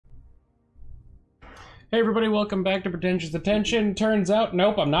Hey everybody, welcome back to Pretentious Attention. Turns out,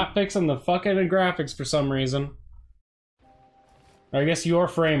 nope, I'm not fixing the fucking graphics for some reason. I guess your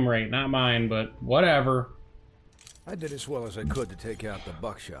frame rate, not mine, but whatever. I did as well as I could to take out the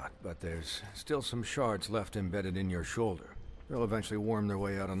buckshot, but there's still some shards left embedded in your shoulder. They'll eventually worm their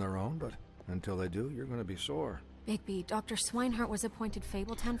way out on their own, but until they do, you're gonna be sore. Bigby, Dr. Swinehart was appointed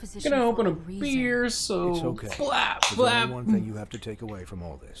Fabletown physician. Gonna open a reason. beer, so It's okay. flap, There's flap. only one thing you have to take away from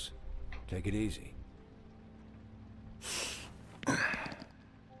all this. Take it easy.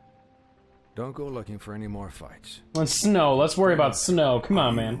 Don't go looking for any more fights. On Snow, let's worry about Snow. Come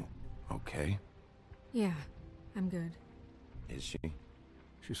on, man. Okay. Yeah, I'm good. Is she?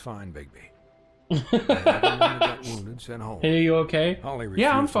 She's fine, Bigby. Everyone who got wounded sent home. Hey, are you okay? Holly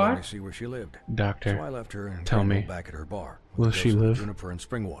Yeah, I'm refused to let fine. me see where she lived. Doctor, So I left her and tell me, back at her bar. will with a she dose of live? Juniper and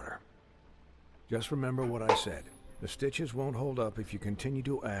Springwater. Just remember what I said. The stitches won't hold up if you continue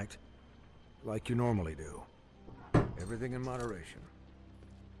to act like you normally do. Everything in moderation.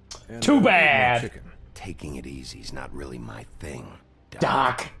 And Too don't eat more bad. chicken. Taking it easy's not really my thing,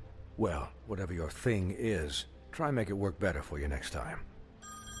 Doc. Well, whatever your thing is, try and make it work better for you next time.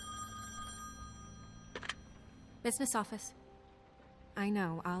 Business office. I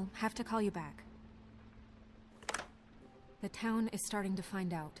know, I'll have to call you back. The town is starting to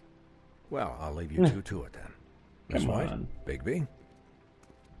find out. Well, I'll leave you two to it then. Miss Come White, on. Bigby.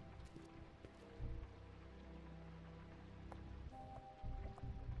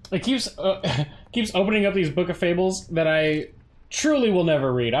 It keeps keeps opening up these book of fables that I truly will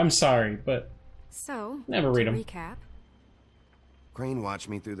never read. I'm sorry, but So, Never read to 'em. recap, Crane watched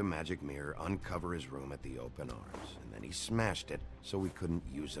me through the magic mirror uncover his room at the open arms, and then he smashed it so we couldn't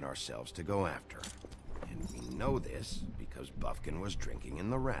use it ourselves to go after him. And we know this because Buffkin was drinking in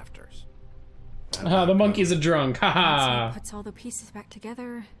the rafters. the monkey's a drunk. once Haha. he puts all the pieces back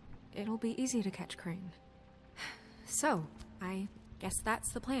together, it'll be easy to catch Crane. So, I guess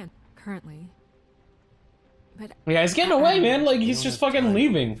that's the plan, currently. But Yeah, he's getting away, man. Like he's We just don't have fucking time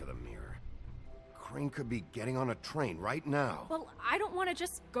leaving. for the mirror. Crane could be getting on a train right now. well, I don't want to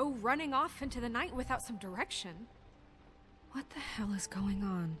just go running off into the night without some direction. What the hell is going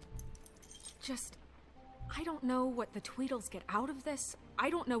on? I don't know what the Tweedles get out of this. I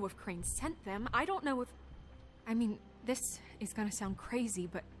don't know if Crane sent them. I don't know if... I mean, this is gonna sound crazy,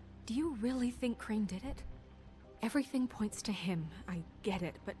 but do you really think Crane did it? Everything points to him. I get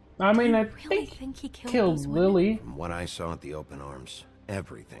it, but I mean, do I you really think think he killed these women? Lily. From what I saw at the open arms,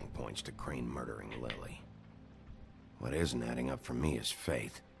 everything points to Crane murdering Lily. What isn't adding up for me is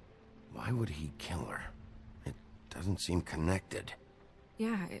Faith. Why would he kill her? It doesn't seem connected.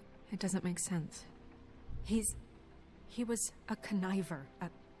 Yeah, it doesn't make sense. He was a conniver, a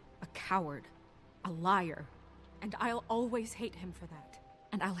coward, a liar, and I'll always hate him for that.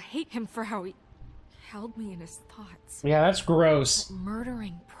 And I'll hate him for how he held me in his thoughts. Yeah, that's gross.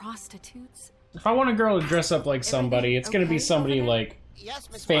 Murdering prostitutes? If I want a girl to dress up like somebody, it's gonna be okay somebody over there? like Yes,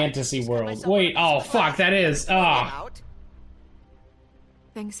 Miss fantasy White. Just got world. myself Wait, a oh piece of fuck, that is. Ah. out.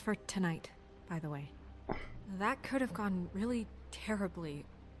 Thanks for tonight, by the way. That could have gone really terribly.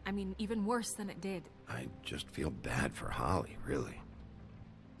 I mean, even worse than it did. I just feel bad for Holly, really.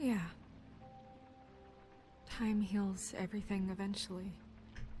 Yeah. Time heals everything eventually.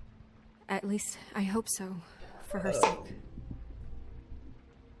 At least, I hope so, for her sake.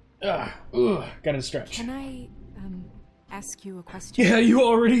 Gotta stretch. Can I, ask you a question? Yeah, you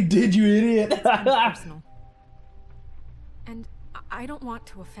already did, you idiot. It's personal. And I don't want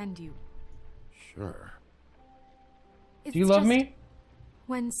to offend you. Sure. It's Do you love just me?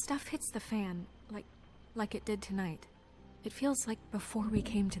 When stuff hits the fan, like it did tonight, it feels like before we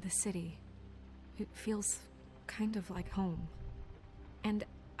came to the city. It feels kind of like home. And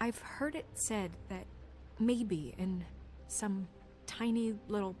I've heard it said that maybe in some tiny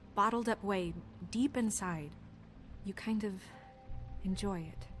little bottled up way deep inside, you kind of enjoy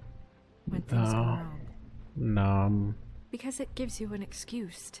it when things go Oh. wrong. Numb. Because it gives you an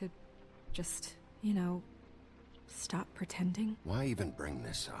excuse to just, stop pretending. Why even bring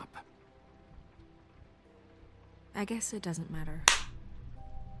this up? I guess it doesn't matter.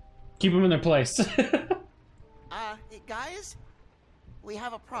 Keep them in their place. Guys, we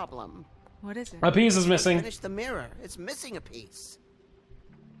have a problem. What is it? A piece is missing. Finish the mirror. It's missing a piece.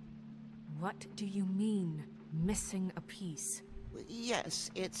 What do you mean, missing a piece?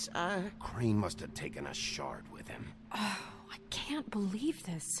 Yes, it's, Crane must have taken a shard with him. I can't believe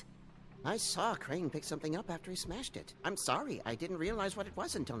this. I saw Crane pick something up after he smashed it. I'm sorry, I didn't realize what it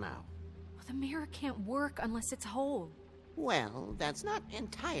was until now. The mirror can't work unless it's whole. Well, that's not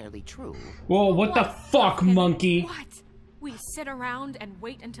entirely true. Whoa, what the fuck, fucking- monkey? What? We sit around and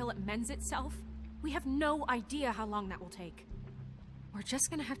wait until it mends itself? We have no idea how long that will take. We're just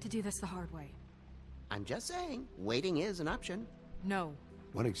gonna have to do this the hard way. I'm just saying, waiting is an option. No.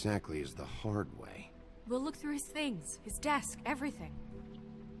 What exactly is the hard way? We'll look through his things, his desk, everything.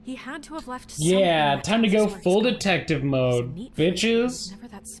 He had to have left Yeah, that time to tells go us where he's full going. detective He's a mode, neat freak, but bitches. he's never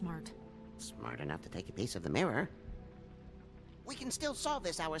that smart. Smart enough to take a piece of the mirror. We can still solve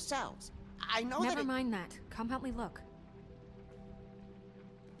this ourselves. I know Never that mind that. Come help me look.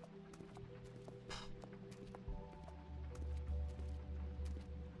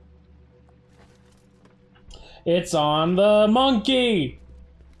 It's on the monkey!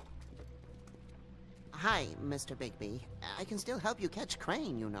 Hi, Mr. Bigby. I can still help you catch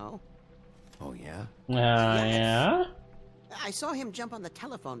Crane, you know. Oh, yeah? Yeah? I saw him jump on the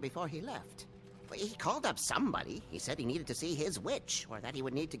telephone before he left. He called up somebody. He said he needed to see his witch, or that he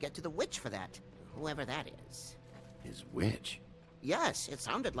would need to get to the witch for that. Whoever that is. His witch? Yes, it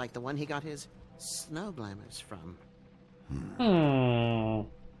sounded like the one he got his snow glamours from.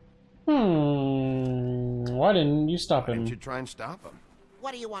 Why didn't you stop Why him? didn't you try and stop him?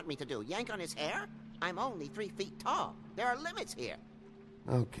 What do you want me to do, yank on his hair? I'm only 3 feet tall. There are limits here.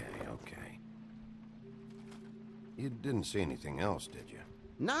 Okay. You didn't see anything else, did you?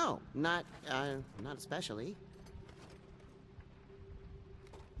 No, not especially.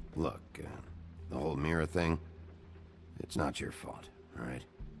 Look, the whole mirror thing, it's not your fault, all right?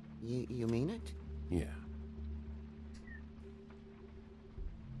 You mean it? Yeah.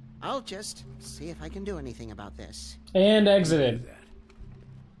 I'll just see if I can do anything about this. And Do exited. that.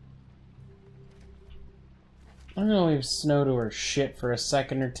 I'm gonna leave Snow to her shit for a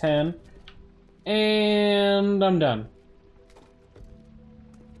second or 10. And I'm done.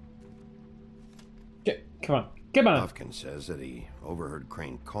 Come on. Come on. Puffkin says that he overheard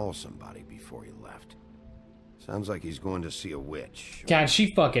Crane call somebody before he left. Sounds like he's going to see a witch. God,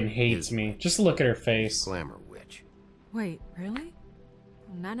 she fucking hates me. Just look at her face. Glamour witch. Wait, really?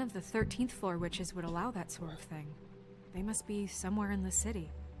 None of the 13th floor witches would allow that sort of thing. They must be somewhere in the city.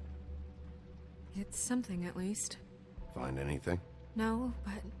 It's something, at least. Find anything? No,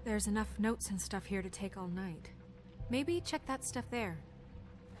 but there's enough notes and stuff here to take all night. Maybe check that stuff there.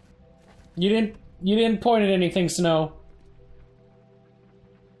 You didn't point at anything, Snow.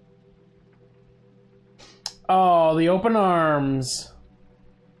 Oh, the open arms.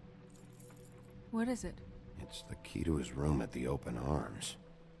 What is it? It's the key to his room at the Open Arms.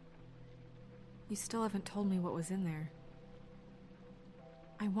 You still haven't told me what was in there.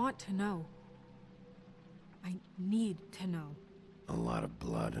 I want to know. I need to know. A lot of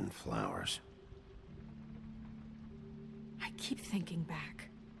blood and flowers. I keep thinking back.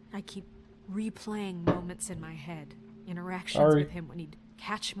 I keep replaying moments in my head. Interactions with him when he'd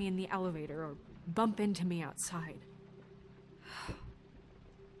catch me in the elevator or bump into me outside.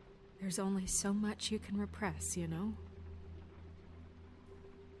 There's only so much you can repress, you know?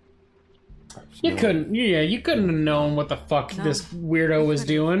 You couldn't have known what the fuck No, this weirdo you was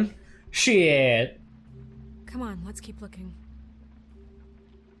couldn't. doing. Shit. Come on, let's keep looking.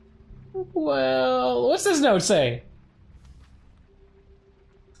 Well, what's this note say?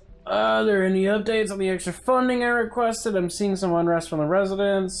 Are there any updates on the extra funding I requested? I'm seeing some unrest from the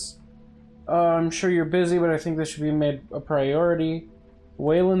residents. I'm sure you're busy, but I think this should be made a priority.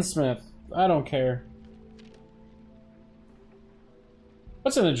 Waylon Smith. I don't care.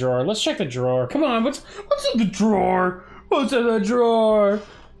 What's in the drawer? Let's check the drawer. Come on, what's in the drawer? What's in the drawer?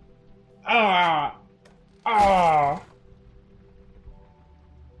 Ah! Ah!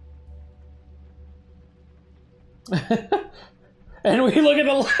 And we look at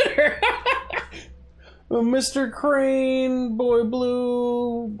the letter. Mr. Crane, Boy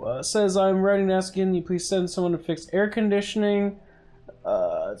Blue, says, I'm writing to ask again, you please send someone to fix air conditioning.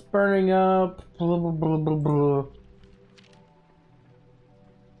 It's burning up. Blah, blah, blah, blah, blah.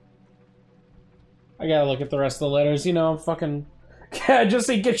 I gotta look at the rest of the letters. You know, I'm fucking... Yeah, just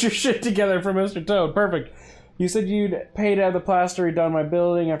say, get your shit together for Mr. Toad. Perfect. You said you'd pay to have the plaster redone my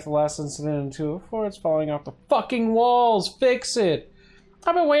building after the last incident in 204. It's falling off the fucking walls. Fix it.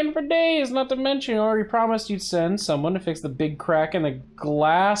 I've been waiting for days, not to mention you already promised you'd send someone to fix the big crack in the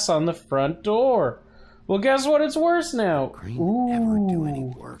glass on the front door. Well, guess what? It's worse now. Crane ever do any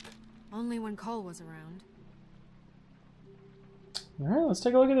work? Only when Cole was around. Alright, let's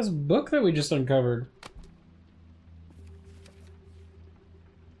take a look at this book that we just uncovered.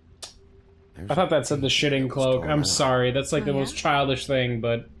 I thought that said the shitting cloak. I'm sorry, that's like Oh, the yeah? most childish thing,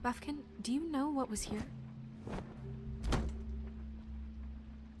 but... Buffkin, do you know what was here?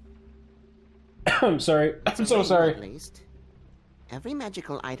 I'm sorry. I'm so sorry. At least. Every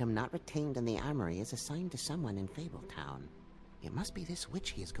magical item not retained in the armory is assigned to someone in Fabletown. It must be this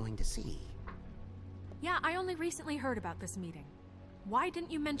witch he is going to see. Yeah, I only recently heard about this meeting. Why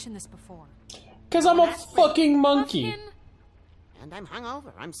didn't you mention this before? Because I'm a fucking monkey. Pumpkin? And I'm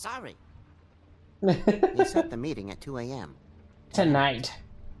hungover. I'm sorry. We set the meeting at 2 a.m. Tonight.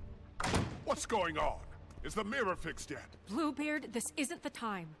 What's going on? Is the mirror fixed yet? Bluebeard, this isn't the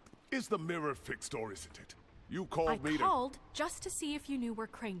time. Is the mirror fixed or isn't it? You called me I called just to see if you knew where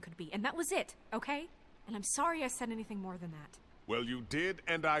Crane could be, and that was it, okay? And I'm sorry I said anything more than that. Well, you did,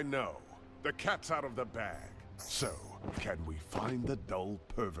 and I know. The cat's out of the bag. So, can we find the dull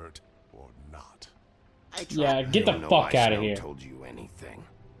pervert or not? I tried. Yeah, get the Don't know fuck why out of Snow here. told you anything.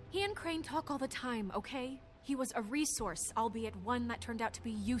 He and Crane talk all the time, okay? He was a resource, albeit one that turned out to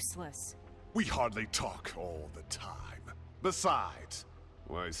be useless. We hardly talk all the time. Besides,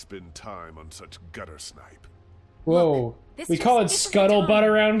 why spend time on such gutter snipe? Whoa. This We just call it isn't the scuttlebutt time.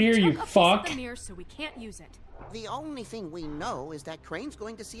 around here, We you took a piece fuck. of the mirror, so we can't use it. The only thing we know is that Crane's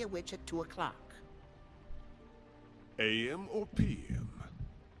going to see a witch at 2 o'clock. AM or PM?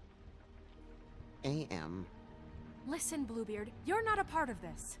 A.M. Listen, Bluebeard, you're not a part of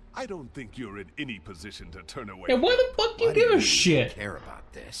this. I don't think you're in any position to turn away. Yeah, why the fuck do you Why do give a you shit? care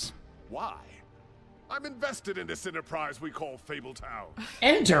about this? Why? I'm invested in this enterprise we call Fabletown.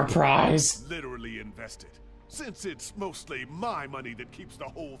 Enterprise. Literally invested. Since it's mostly my money that keeps the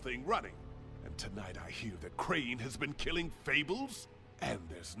whole thing running. And tonight I hear that Crane has been killing fables? And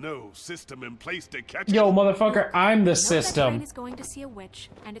there's no system in place to catch Yo, him. motherfucker, I'm the Know that Crane system. is going to see a witch,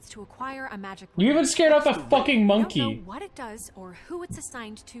 and it's to acquire a magic You wand. even scared off a fucking I don't know monkey. what it does or who it's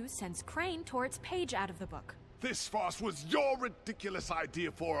assigned to since Crane tore its page out of the book. This farce was your ridiculous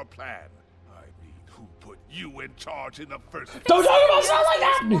idea for a plan. I mean, who put you in charge in the first place? Don't talk about stuff like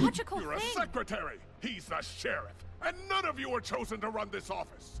that! Logical You're a thing. secretary. He's the sheriff. And none of you were chosen to run this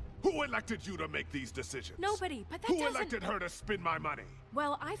office. Who elected you to make these decisions? Nobody, but that Who doesn't... elected her to spend my money?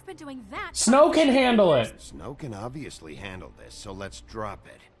 Well, I've been doing that... Snow can handle it. Snow can obviously handle this, so let's drop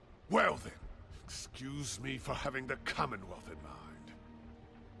it. Well then, excuse me for having the Commonwealth in mind.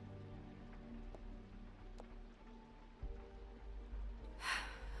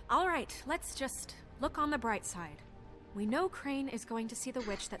 All right, let's just look on the bright side. We know Crane is going to see the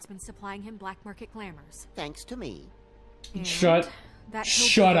witch that's been supplying him black market glamours. Thanks to me. And Shut that he'll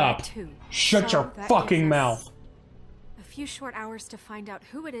Shut do that up. too. Shut So your that fucking gives us mouth. A few short hours to find out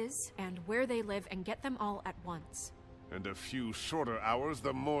who it is and where they live and get them all at once. And a few shorter hours,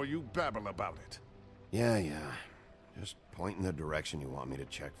 the more you babble about it. Yeah. Just point in the direction you want me to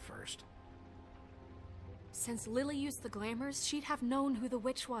check first. Since Lily used the glamours, she'd have known who the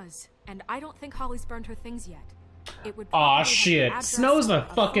witch was. And I don't think Holly's burned her things yet. It would Aw, probably have shit. her address Snow's or the a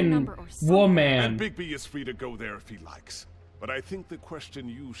phone fucking number or something. woman. And Bigby is free to go there if he likes. But I think the question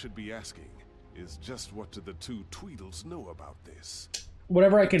you should be asking is just what do the two Tweedles know about this?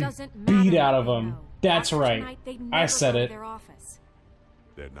 Whatever I can Doesn't beat matter out what of they them. know. That's After right. tonight, they'd I never said go to it. their office.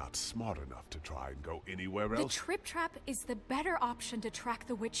 They're not smart enough to try and go anywhere The else. trip trap is the better option to track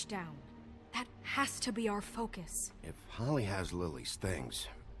the witch down. That has to be our focus. If Holly has Lily's things,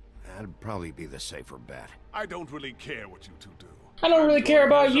 that'd probably be the safer bet. I don't really care what you two do. I don't really care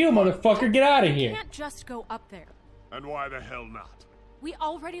about you, motherfucker. Get out of You here. can't just go up there. And why the hell not? We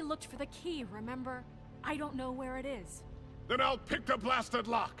already looked for the key, remember? I don't know where it is. Then I'll pick the blasted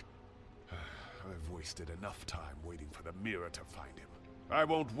lock. I've wasted enough time waiting for the mirror to find him. I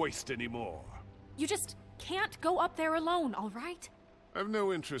won't waste any more. You just can't go up there alone, all right? I've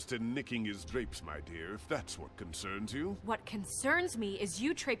no interest in nicking his drapes, my dear, if that's what concerns you. What concerns me is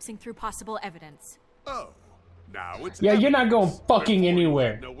you traipsing through possible evidence. Oh, now it's Yeah, you're not going evidence. fucking Before you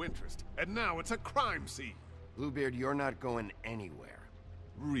anywhere. had no interest, and now it's a crime scene. Bluebeard, you're not going anywhere.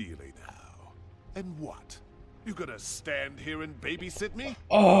 Really now? And what? You gonna stand here and babysit me?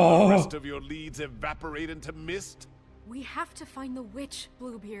 Oh. The rest of your leads evaporate into mist? We have to find the witch,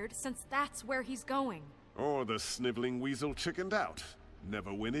 Bluebeard, since that's where he's going. Or the sniveling weasel chickened out,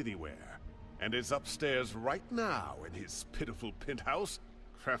 never went anywhere, and is upstairs right now in his pitiful penthouse,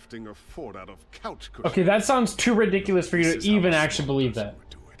 crafting a fort out of couch cushions. Okay, that sounds too ridiculous for you This to is how even a actually smart believe person that. would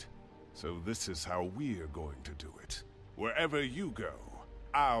do it. So this is how we're going to do it. Wherever you go,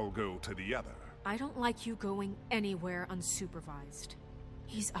 I'll go to the other. I don't like you going anywhere unsupervised.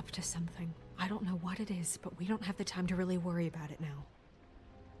 He's up to something. I don't know what it is, but we don't have the time to really worry about it now.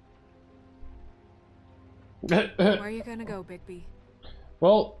 Where are you gonna go, Bigby?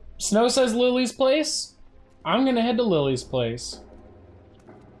 Well, Snow says Lily's place. I'm gonna head to Lily's place.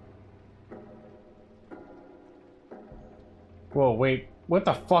 Whoa, wait. What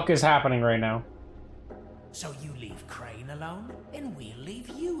the fuck is happening right now? So you leave Crane alone, and we'll leave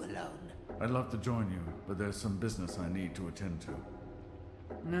you alone. I'd love to join you, but there's some business I need to attend to.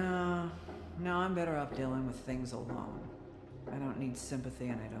 No, No, I'm better off dealing with things alone. I don't need sympathy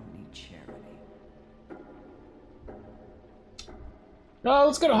and I don't need charity. Oh,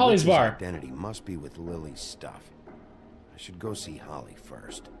 let's go to Holly's Rich's bar. identity must be with Lily's stuff. I should go see Holly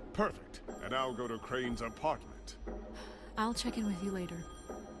first. Perfect. And I'll go to Crane's apartment. I'll check in with you later.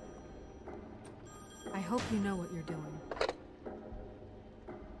 I hope you know what you're doing.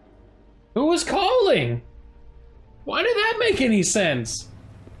 Who was calling? Why did that make any sense?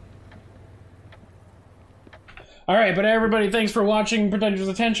 Alright, but everybody, thanks for watching Pretentious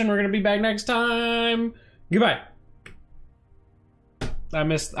Attention. We're gonna be back next time. Goodbye. I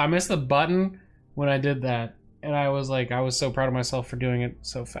missed the button when I did that. And I was like, I was so proud of myself for doing it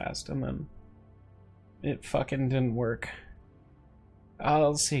so fast. And then it fucking didn't work.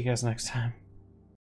 I'll see you guys next time.